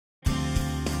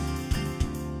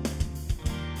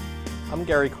I'm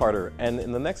Gary Carter, and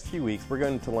in the next few weeks we're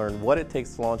going to learn what it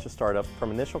takes to launch a startup from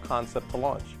initial concept to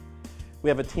launch. We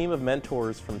have a team of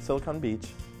mentors from Silicon Beach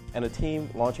and a team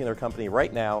launching their company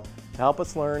right now to help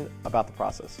us learn about the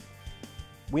process.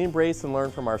 We embrace and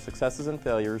learn from our successes and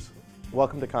failures.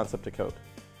 Welcome to Concept to Code.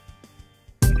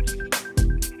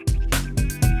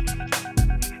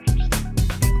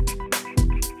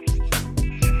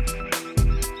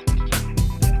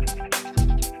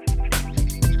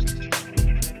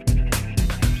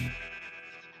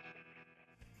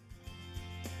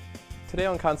 Today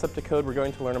on Concept to Code, we're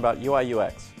going to learn about UI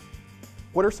UX.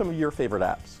 What are some of your favorite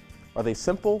apps? Are they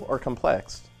simple or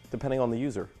complex, depending on the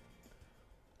user?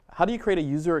 How do you create a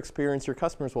user experience your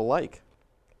customers will like?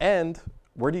 And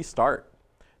where do you start?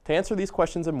 To answer these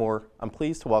questions and more, I'm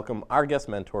pleased to welcome our guest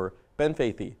mentor, Ben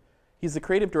Faithy. He's the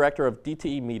creative director of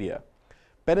DTE Media.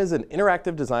 Ben is an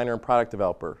interactive designer and product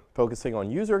developer, focusing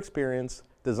on user experience,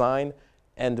 design,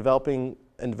 and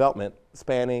development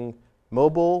spanning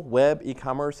mobile, web,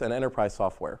 e-commerce, and enterprise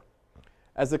software.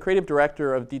 As the creative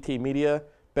director of DTE Media,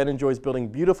 Ben enjoys building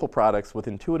beautiful products with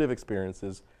intuitive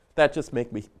experiences that just make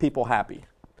people happy.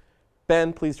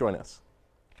 Ben, please join us.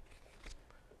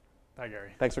 Hi,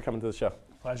 Gary. Thanks for coming to the show.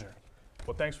 Pleasure.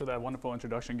 Well, thanks for that wonderful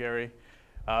introduction, Gary.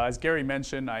 As Gary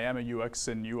mentioned, I am a UX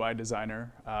and UI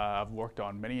designer. I've worked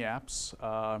on many apps.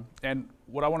 And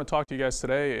what I want to talk to you guys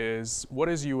today is what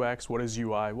is UX, what is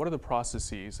UI, what are the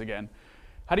processes? Again,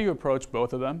 how do you approach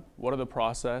both of them? What are the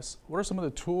process? What are some of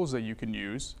the tools that you can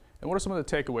use? And what are some of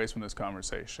the takeaways from this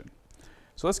conversation?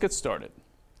 So let's get started.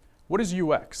 What is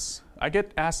UX? I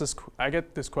get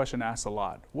this question asked a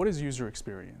lot. What is user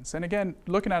experience? And again,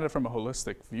 looking at it from a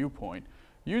holistic viewpoint,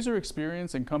 user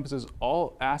experience encompasses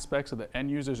all aspects of the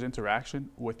end user's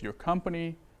interaction with your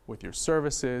company, with your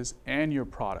services, and your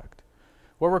product.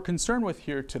 What we're concerned with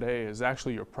here today is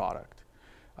actually your product.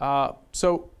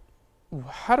 So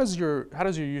how does your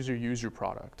user use your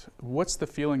product? What's the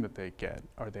feeling that they get?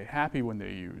 Are they happy when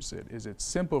they use it? Is it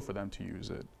simple for them to use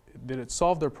it? Did it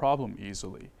solve their problem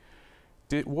easily?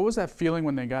 What was that feeling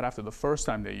when they got after the first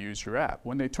time they used your app?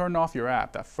 When they turned off your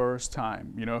app that first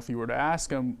time, if you were to ask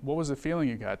them, what was the feeling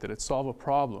you got? Did it solve a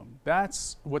problem?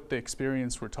 That's what the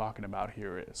experience we're talking about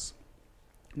here is.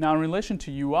 Now, in relation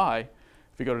to UI,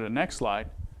 if we go to the next slide,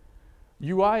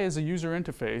 UI is a user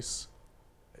interface,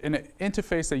 an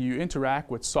interface that you interact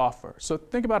with software. So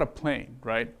think about a plane,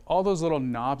 right? All those little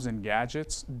knobs and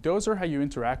gadgets, those are how you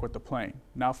interact with the plane.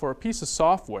 Now for a piece of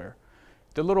software,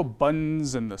 the little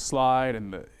buttons and the slide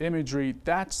and the imagery,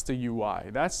 that's the UI.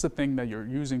 That's the thing that you're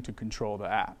using to control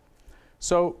the app.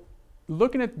 So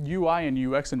looking at UI and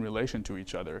UX in relation to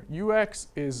each other, UX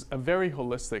is a very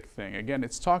holistic thing. Again,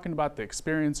 it's talking about the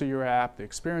experience of your app, the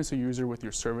experience of user with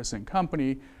your service and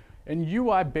company, and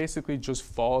UI basically just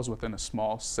falls within a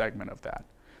small segment of that.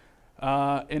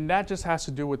 And that just has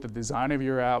to do with the design of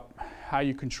your app, how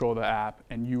you control the app,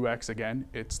 and UX, again,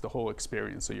 it's the whole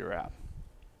experience of your app.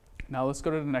 Now let's go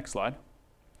to the next slide.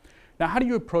 Now how do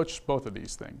you approach both of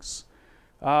these things?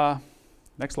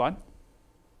 Next slide.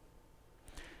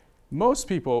 Most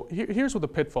people, here's what the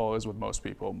pitfall is with most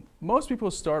people. Most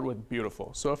people start with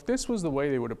beautiful. So if this was the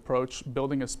way they would approach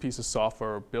building a piece of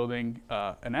software or building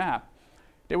an app,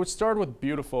 they would start with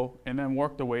beautiful and then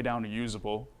work their way down to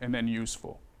usable and then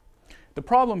useful. The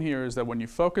problem here is that when you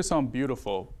focus on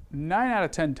beautiful, 9 out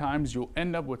of 10 times you'll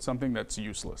end up with something that's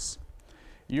useless.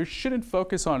 You shouldn't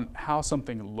focus on how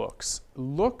something looks.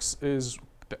 Looks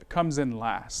comes in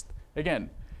last. Again,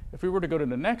 if we were to go to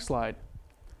the next slide,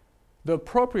 the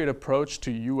appropriate approach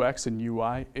to UX and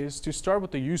UI is to start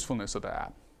with the usefulness of the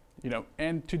app.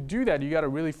 And to do that, you got to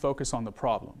really focus on the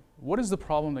problem. What is the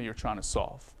problem that you're trying to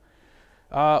solve?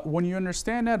 When you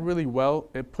understand that really well,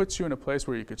 it puts you in a place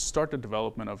where you could start the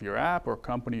development of your app or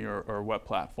company or web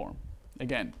platform.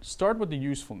 Again, start with the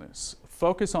usefulness,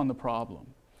 focus on the problem,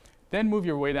 then move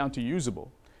your way down to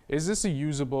usable. Is this a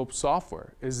usable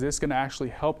software? Is this going to actually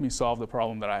help me solve the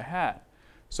problem that I had?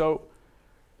 So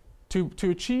to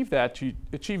achieve that, to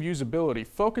achieve usability,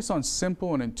 focus on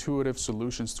simple and intuitive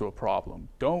solutions to a problem.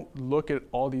 Don't look at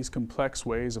all these complex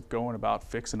ways of going about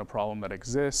fixing a problem that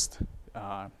exists.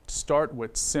 Start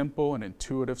with simple and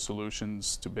intuitive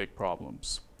solutions to big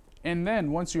problems. And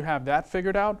then once you have that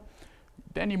figured out,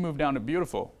 then you move down to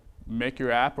beautiful. Make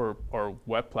your app or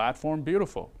web platform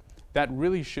beautiful. That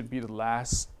really should be the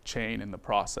last chain in the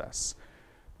process.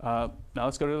 Now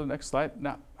let's go to the next slide.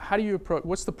 Now, how do you approach,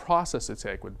 what's the process to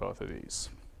take with both of these?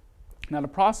 Now the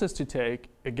process to take,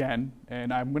 again,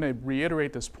 and I'm going to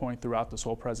reiterate this point throughout this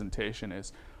whole presentation,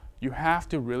 is you have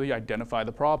to really identify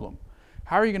the problem.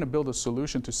 How are you going to build a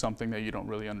solution to something that you don't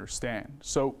really understand?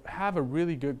 So have a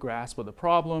really good grasp of the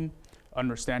problem,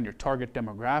 understand your target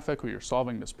demographic, who you're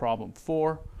solving this problem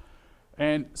for.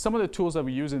 And some of the tools that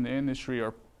we use in the industry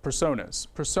are personas.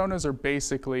 Personas are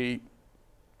basically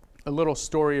a little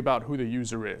story about who the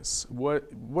user is. What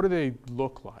do they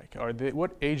look like?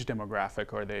 What age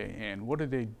demographic are they in? What do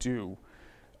they do?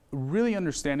 Really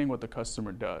understanding what the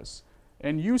customer does.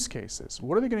 And use cases.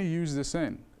 What are they going to use this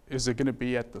in? Is it going to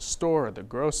be at the store, at the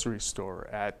grocery store,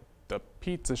 at the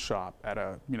pizza shop, at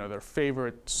their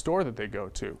favorite store that they go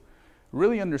to?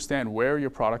 Really understand where your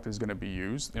product is going to be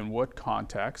used, in what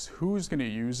context, who's going to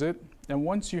use it, and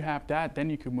once you have that, then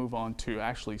you can move on to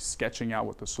actually sketching out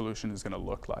what the solution is going to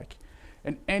look like.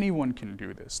 And anyone can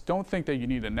do this. Don't think that you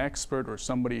need an expert or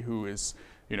somebody who is,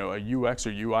 a UX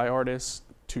or UI artist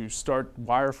to start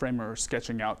wireframing or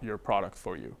sketching out your product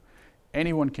for you.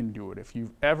 Anyone can do it. If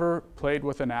you've ever played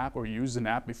with an app or used an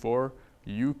app before,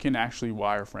 you can actually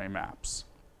wireframe apps.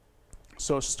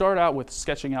 So start out with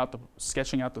sketching out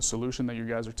the solution that you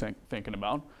guys are thinking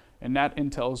about, and that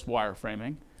entails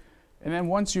wireframing. And then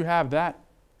once you have that,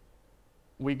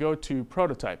 we go to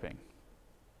prototyping.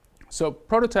 So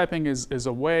prototyping is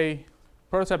a way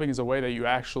that you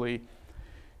actually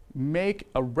make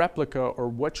a replica or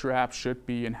what your app should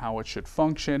be and how it should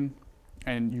function,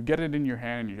 and you get it in your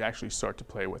hand and you actually start to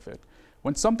play with it.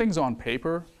 When something's on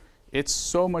paper, it's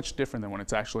so much different than when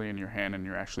it's actually in your hand and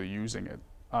you're actually using it.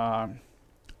 How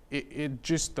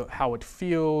it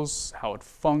feels, how it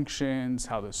functions,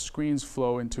 how the screens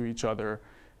flow into each other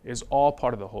is all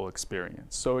part of the whole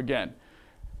experience. So again,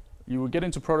 you would get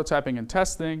into prototyping and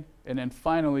testing, and then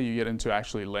finally you get into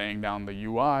actually laying down the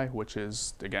UI, which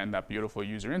is, again, that beautiful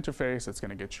user interface that's going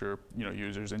to get your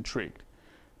users intrigued.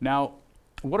 Now,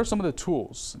 what are some of the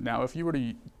tools? Now, if you were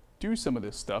to do some of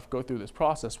this stuff, go through this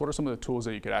process, what are some of the tools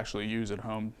that you could actually use at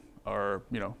home or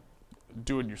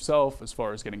do it yourself as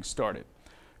far as getting started?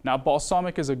 Now,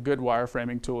 Balsamiq is a good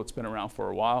wireframing tool. It's been around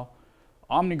for a while.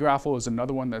 OmniGraffle is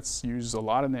another one that's used a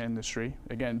lot in the industry.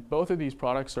 Again, both of these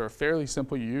products are fairly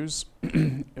simple to use,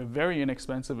 very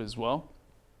inexpensive as well.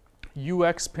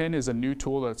 UXPin is a new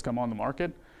tool that's come on the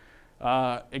market.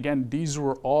 Again, these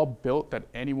were all built that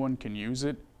anyone can use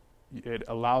it. It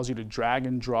allows you to drag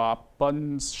and drop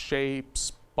buttons,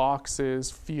 shapes,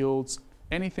 boxes, fields,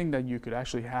 anything that you could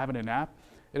actually have in an app.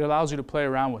 It allows you to play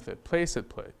around with it,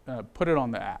 put it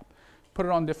on the app, put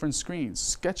it on different screens,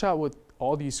 sketch out what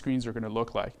all these screens are going to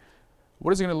look like.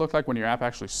 What is it going to look like when your app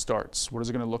actually starts? What is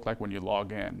it going to look like when you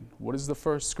log in? What is the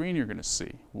first screen you're going to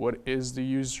see? What is the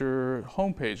user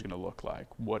homepage going to look like?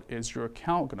 What is your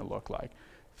account going to look like?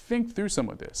 Think through some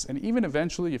of this. And even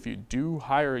eventually, if you do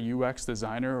hire a UX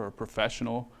designer or a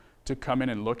professional to come in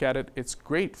and look at it, it's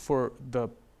great for the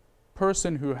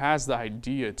person who has the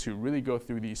idea to really go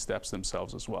through these steps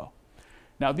themselves as well.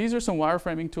 Now, these are some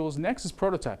wireframing tools. Next is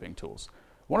prototyping tools.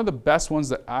 One of the best ones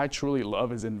that I truly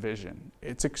love is Envision.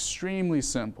 It's extremely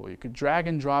simple. You could drag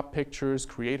and drop pictures,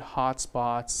 create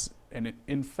hotspots, and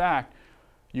in fact,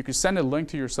 you could send a link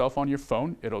to yourself on your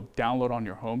phone. It'll download on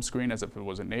your home screen as if it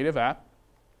was a native app.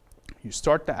 You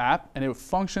start the app, and it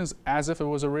functions as if it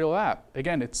was a real app.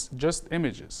 Again, it's just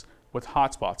images with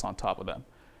hotspots on top of them.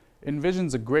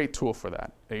 Envision's a great tool for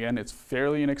that. Again, it's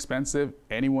fairly inexpensive.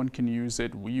 Anyone can use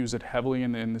it. We use it heavily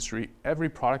in the industry. Every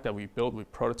product that we build, we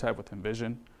prototype with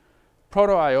Envision.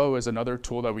 Proto.io is another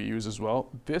tool that we use as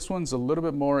well. This one's a little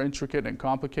bit more intricate and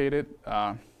complicated.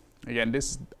 Again,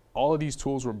 all of these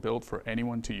tools were built for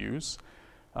anyone to use.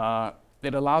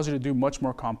 It allows you to do much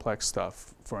more complex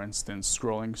stuff. For instance,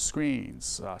 scrolling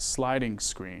screens, sliding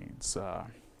screens,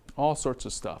 all sorts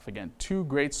of stuff. Again, two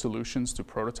great solutions to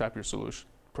prototype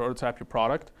your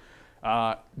product.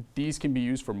 These can be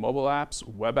used for mobile apps,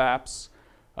 web apps,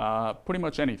 pretty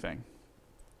much anything.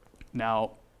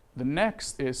 Now, the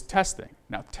next is testing.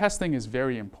 Now, testing is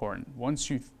very important. Once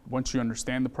you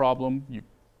understand the problem, you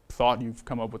thought you've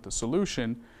come up with a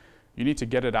solution, you need to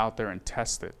get it out there and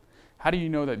test it. How do you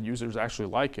know that users actually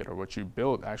like it or what you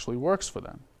built actually works for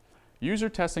them?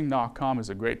 Usertesting.com is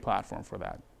a great platform for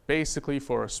that. Basically,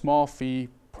 for a small fee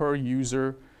per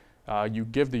user, you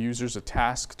give the users a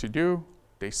task to do.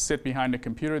 They sit behind a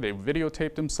computer, they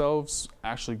videotape themselves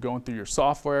actually going through your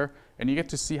software, and you get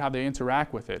to see how they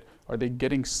interact with it. Are they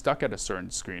getting stuck at a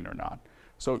certain screen or not?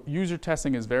 So user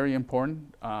testing is very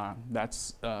important.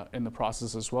 That's in the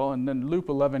process as well. And then Loop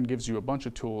 11 gives you a bunch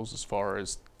of tools as far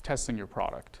as testing your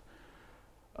product.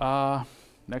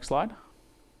 Next slide.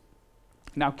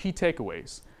 Now, key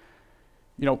takeaways.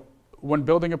 When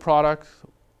building a product,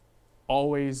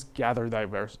 always gather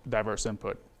diverse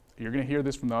input. You're going to hear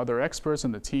this from the other experts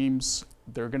and the teams.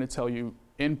 They're going to tell you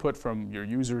input from your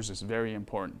users is very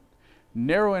important.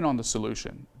 Narrow in on the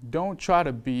solution. Don't try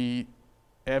to be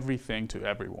everything to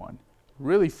everyone.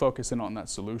 Really focus in on that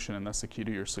solution, and that's the key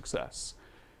to your success.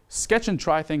 Sketch and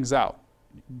try things out.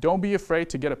 Don't be afraid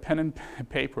to get a pen and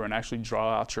paper and actually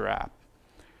draw out your app.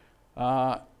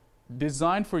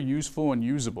 Design for useful and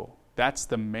usable. That's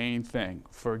the main thing.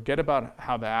 Forget about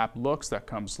how the app looks, that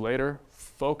comes later.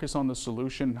 Focus on the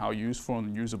solution, how useful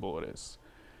and usable it is.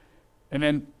 And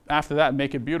then after that,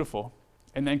 make it beautiful.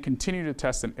 And then continue to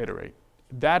test and iterate.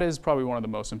 That is probably one of the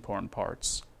most important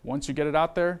parts. Once you get it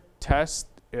out there, test,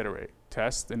 iterate,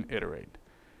 test and iterate.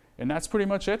 And that's pretty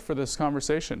much it for this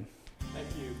conversation. Thank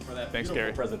you for that Thanks, beautiful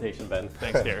Gary. presentation, Ben.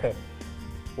 Thanks, Gary.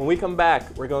 When we come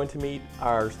back, we're going to meet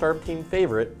our startup team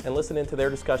favorite and listen into their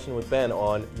discussion with Ben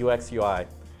on UX UI.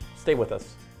 Stay with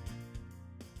us.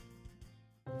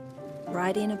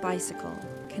 Riding a bicycle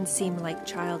can seem like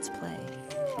child's play.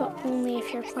 But only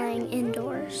if you're playing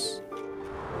indoors.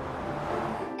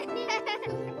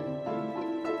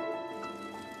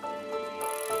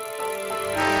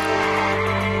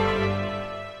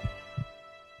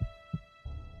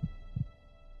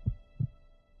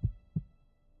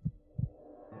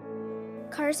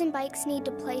 Cars and bikes need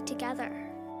to play together.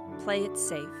 Play it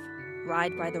safe.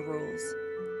 Ride by the rules.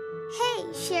 Hey,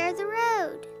 share the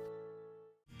road.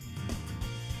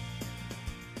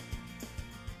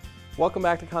 Welcome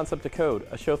back to Concept to Code,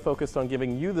 a show focused on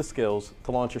giving you the skills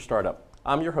to launch your startup.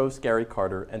 I'm your host, Gary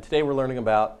Carter, and today we're learning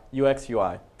about UX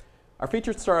UI. Our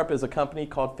featured startup is a company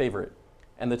called Favorite,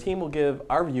 and the team will give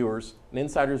our viewers an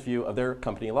insider's view of their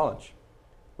company launch.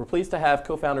 We're pleased to have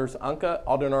co-founders Anke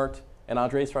Aldenart and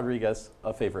Andres Rodriguez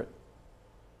of Favorite.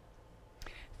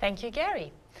 Thank you,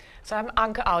 Gary. So I'm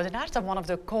Anke Aldenart. I'm one of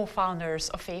the co-founders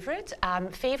of Favorite.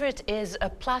 Favorite is a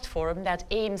platform that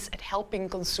aims at helping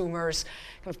consumers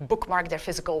kind of bookmark their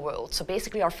physical world. So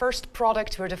basically our first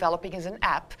product we're developing is an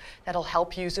app that'll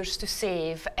help users to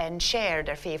save and share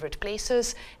their favorite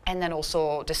places and then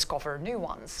also discover new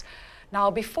ones. Now,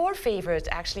 before Favorite,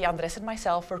 actually, Andres and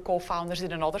myself were co-founders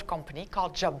in another company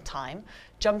called JumpTime.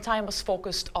 JumpTime was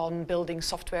focused on building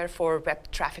software for web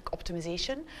traffic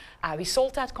optimization. We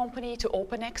sold that company to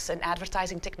OpenX, an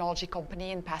advertising technology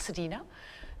company in Pasadena.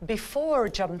 Before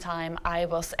JumpTime, I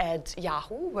was at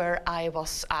Yahoo, where I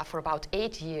was for about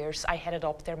 8 years. I headed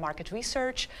up their market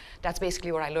research. That's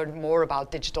basically where I learned more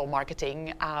about digital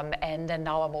marketing. And then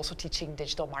now I'm also teaching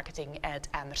digital marketing at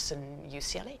Anderson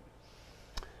UCLA.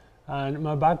 And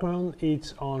my background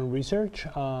is on research.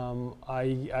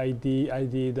 I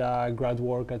did grad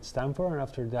work at Stanford, and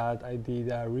after that I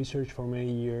did research for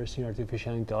many years in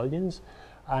artificial intelligence.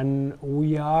 And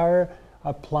we are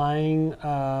applying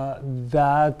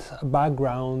that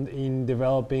background in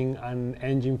developing an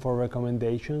engine for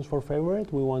recommendations for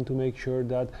Favorite. We want to make sure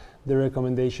that the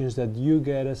recommendations that you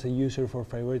get as a user for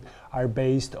Favorite are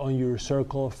based on your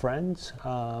circle of friends.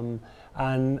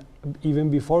 And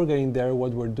even before getting there,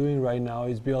 what we're doing right now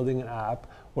is building an app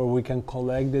where we can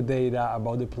collect the data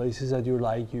about the places that you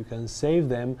like, you can save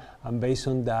them, and based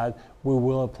on that, we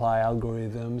will apply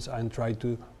algorithms and try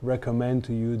to recommend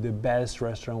to you the best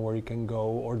restaurant where you can go,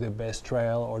 or the best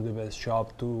trail, or the best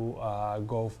shop to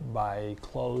go buy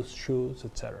clothes, shoes,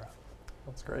 etc.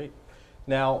 That's great.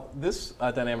 Now, this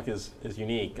dynamic is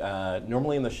unique.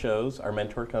 Normally in the shows, our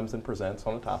mentor comes and presents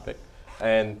on a topic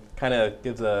and kind of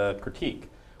gives a critique.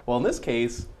 Well, in this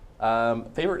case,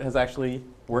 Favorite has actually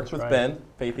worked with Ben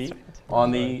Faithy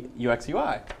on the UX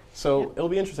UI. So it'll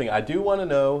be interesting. I do want to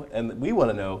know, and we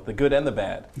want to know, the good and the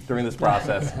bad during this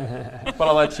process. But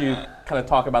I'll let you kind of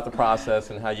talk about the process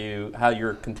and how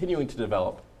you're continuing to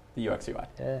develop the UX UI.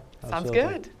 Yeah, Sounds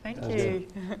good. Thank you.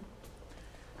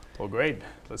 Well, great.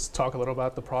 Let's talk a little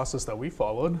about the process that we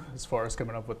followed as far as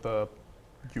coming up with the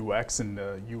UX and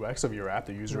the UX of your app,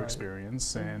 the user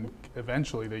experience, and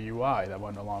eventually the UI that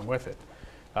went along with it.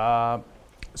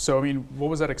 So, I mean, what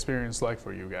was that experience like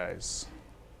for you guys?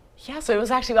 Yeah, so it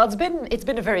was actually, well, it's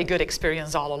been a very good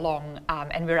experience all along,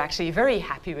 and we're actually very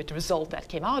happy with the result that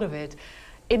came out of it.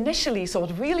 Initially, so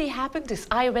what really happened is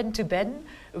I went to Ben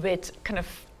with kind of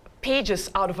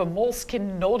pages out of a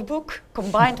moleskin notebook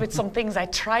combined with some things I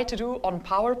tried to do on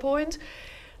PowerPoint,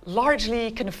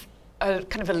 largely kind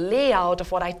of a layout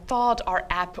of what I thought our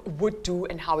app would do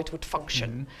and how it would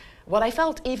function. What I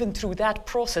felt even through that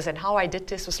process and how I did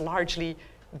this was largely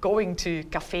going to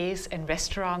cafes and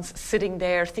restaurants, sitting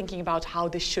there thinking about how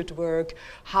this should work,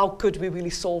 how could we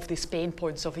really solve these pain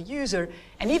points of a user,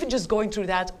 and even just going through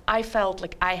that, I felt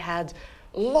like I had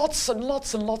lots and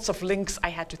lots and lots of links I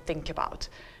had to think about.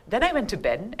 Then I went to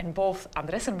Ben, and both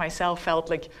Andres and myself felt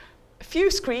like a few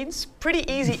screens, pretty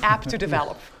easy app to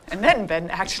develop. And then Ben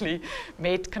actually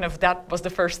made that was the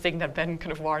first thing that Ben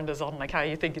kind of warned us on, like how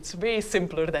you think it's way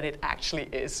simpler than it actually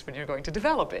is when you're going to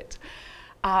develop it.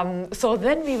 So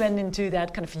then we went into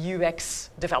that kind of UX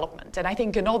development. And I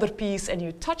think another piece, and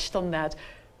you touched on that,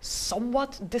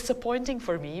 somewhat disappointing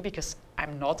for me because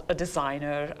I'm not a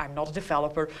designer, I'm not a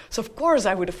developer. So of course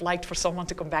I would have liked for someone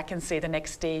to come back and say the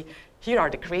next day, here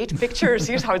are the great pictures,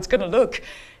 here's how it's gonna look.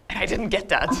 And I didn't get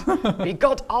that. We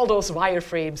got all those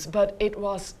wireframes, but it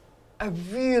was a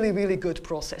really, really good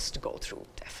process to go through,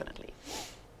 definitely.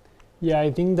 Yeah,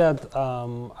 I think that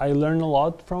I learned a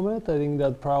lot from it. I think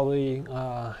that probably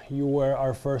you were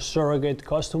our first surrogate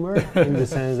customer in the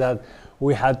sense that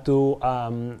we had to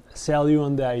sell you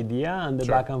on the idea, and the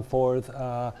back and forth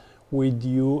with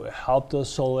you helped us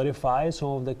solidify some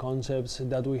of the concepts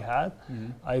that we had.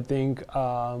 I think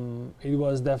it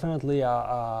was definitely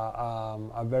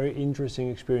a very interesting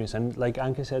experience. And like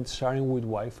Anke said, starting with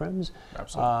wireframes,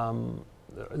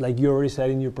 like you already said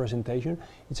in your presentation,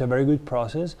 it's a very good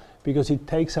process because it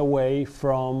takes away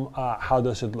from how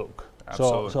does it look.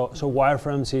 So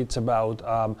wireframes, it's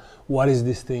about what is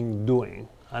this thing doing?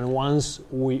 And once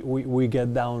we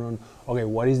get down on, okay,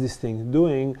 what is this thing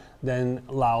doing, then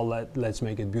let's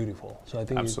make it beautiful. So I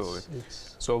think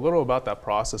it's so a little about that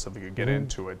process, if we could get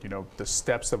into it, you know, the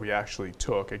steps that we actually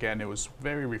took. Again, it was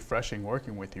very refreshing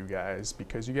working with you guys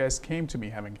because you guys came to me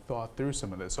having thought through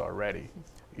some of this already.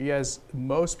 You guys,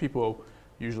 most people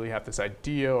usually have this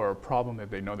idea or a problem that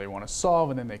they know they want to solve,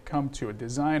 and then they come to a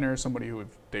designer, somebody who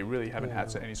they really haven't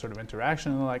had any sort of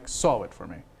interaction, and they're like, solve it for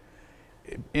me.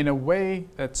 In a way,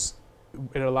 it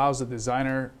allows the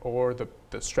designer or the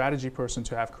strategy person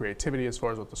to have creativity as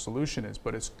far as what the solution is,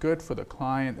 but it's good for the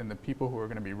client and the people who are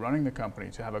going to be running the company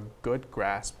to have a good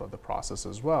grasp of the process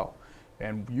as well.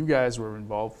 And you guys were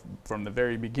involved from the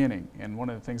very beginning. And one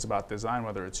of the things about design,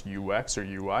 whether it's UX or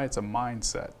UI, it's a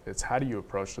mindset. It's how do you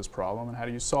approach this problem and how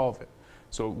do you solve it?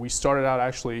 So we started out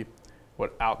actually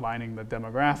outlining the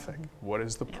demographic. What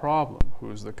is the problem?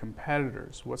 Who's the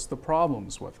competitors? What's the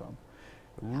problems with them?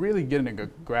 Really getting a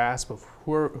good grasp of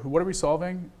what are we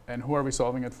solving and who are we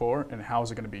solving it for and how is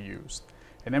it going to be used.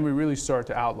 And then we really start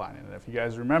to outline it. And if you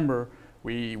guys remember,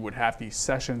 we would have these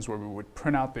sessions where we would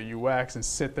print out the UX and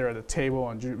sit there at the table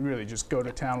and really just go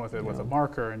to town with it with a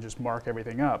marker and just mark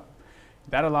everything up.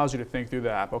 That allows you to think through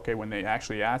the app, okay, when they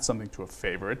actually add something to a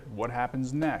favorite, what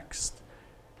happens next?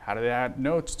 How do they add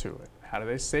notes to it? How do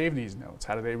they save these notes?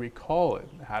 How do they recall it?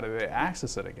 How do they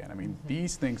access it again? I mean,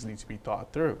 these things need to be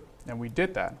thought through. And we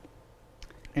did that.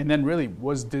 And then really,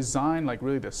 was design, like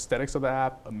really the aesthetics of the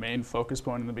app, a main focus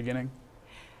point in the beginning?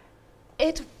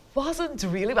 It wasn't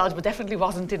really, well, it definitely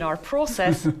wasn't in our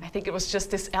process. I think it was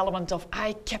just this element of,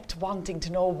 I kept wanting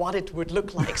to know what it would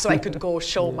look like so I could go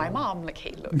show my mom, like,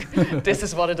 hey, look, this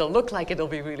is what it'll look like, it'll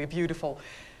be really beautiful.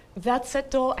 That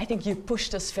said though, I think you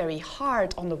pushed us very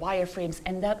hard on the wireframes,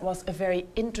 and that was a very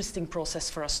interesting process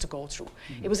for us to go through.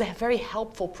 It was a very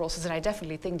helpful process, and I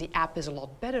definitely think the app is a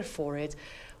lot better for it.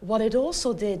 What it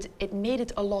also did, it made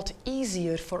it a lot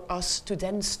easier for us to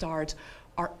then start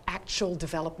our actual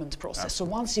development process. So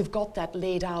once you've got that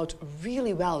laid out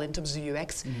really well in terms of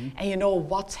UX, and you know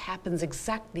what happens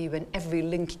exactly when every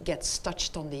link gets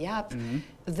touched on the app,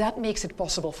 that makes it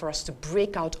possible for us to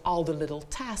break out all the little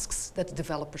tasks that the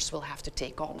developers will have to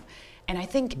take on. And I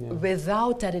think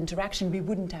without that interaction, we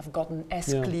wouldn't have gotten as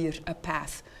clear a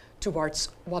path towards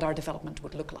what our development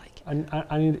would look like.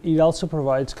 And it also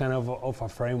provides kind of a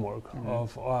framework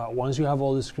of once you have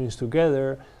all the screens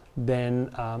together, then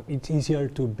it's easier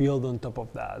to build on top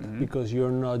of that because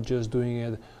you're not just doing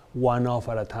it one off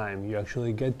at a time. You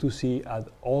actually get to see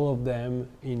all of them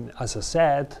as a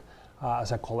set,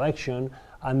 as a collection,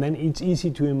 and then it's easy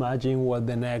to imagine what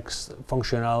the next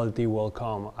functionality will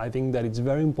come. I think that it's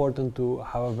very important to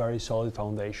have a very solid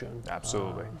foundation.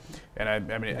 Absolutely. And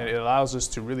I mean, it allows us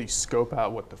to really scope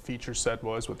out what the feature set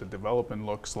was, what the development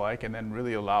looks like, and then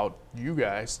really allow you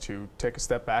guys to take a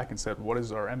step back and say, what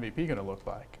is our MVP going to look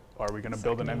like? Are we going to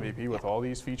build an MVP with all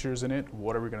these features in it?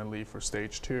 What are we going to leave for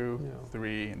stage 2,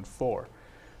 3, and 4?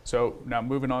 So now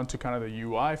moving on to kind of the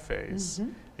UI phase,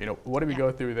 you know, what do we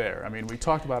go through there? I mean, we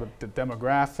talked about the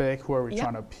demographic, who are we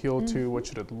trying to appeal to, what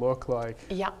should it look like?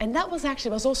 Yeah, and that was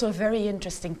also a very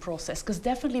interesting process because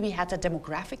definitely we had that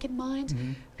demographic in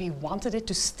mind. We wanted it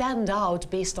to stand out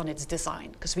based on its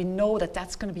design because we know that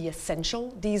that's going to be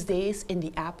essential these days in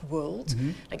the app world.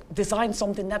 Like design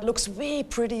something that looks way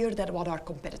prettier than what our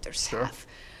competitors have.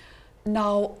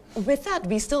 Now, with that,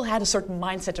 we still had a certain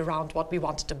mindset around what we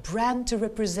wanted the brand to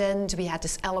represent. We had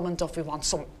this element of we want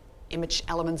some image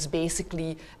elements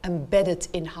basically embedded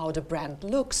in how the brand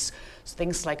looks. So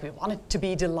things like we want it to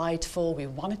be delightful, we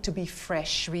want it to be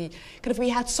fresh. We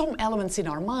had some elements in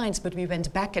our minds, but we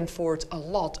went back and forth a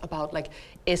lot about like,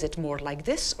 is it more like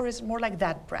this or is it more like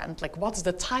that brand? Like, what's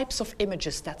the types of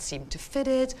images that seem to fit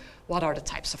it? What are the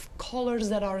types of colors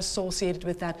that are associated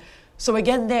with that? So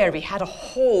again, there we had a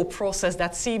whole process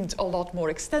that seemed a lot more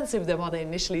extensive than what I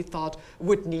initially thought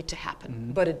would need to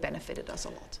happen, but it benefited us a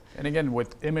lot. And again,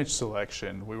 with image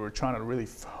selection, we were trying to really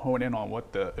hone in on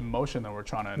what the emotion that we're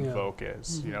trying to invoke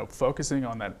is. You know, focusing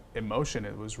on that emotion,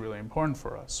 it was really important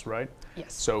for us, right?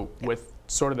 Yes. So with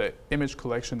sort of the image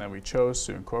collection that we chose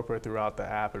to incorporate throughout the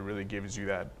app, it really gives you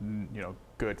that, you know,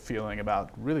 good feeling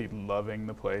about really loving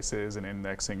the places and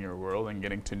indexing your world and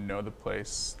getting to know the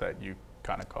place that you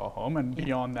kind of call home and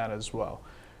beyond that as well.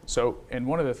 So, and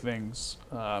one of the things,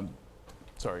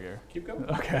 sorry, Gary. Keep going.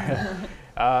 Okay.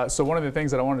 So one of the things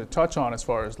that I wanted to touch on as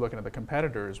far as looking at the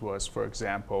competitors was, for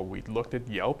example, we looked at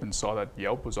Yelp and saw that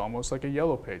Yelp was almost like a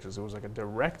Yellow Pages. It was like a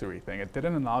directory thing. It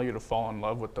didn't allow you to fall in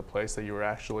love with the place that you were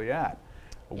actually at.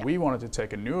 We wanted to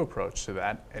take a new approach to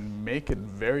that and make it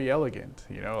very elegant,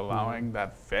 you know, allowing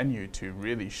that venue to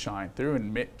really shine through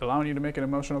and allowing you to make an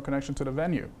emotional connection to the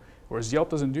venue. Whereas Yelp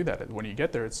doesn't do that. When you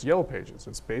get there, it's Yellow Pages.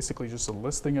 It's basically just a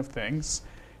listing of things,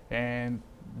 and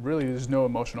really there's no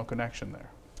emotional connection there.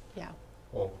 Yeah.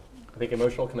 Well, I think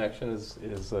emotional connection is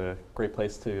a great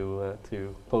place to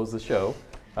close the show.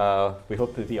 We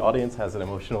hope that the audience has an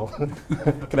emotional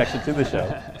connection to the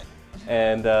show.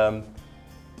 And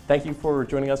thank you for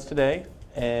joining us today,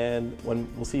 and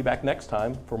we'll see you back next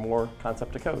time for more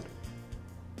Concept to Code.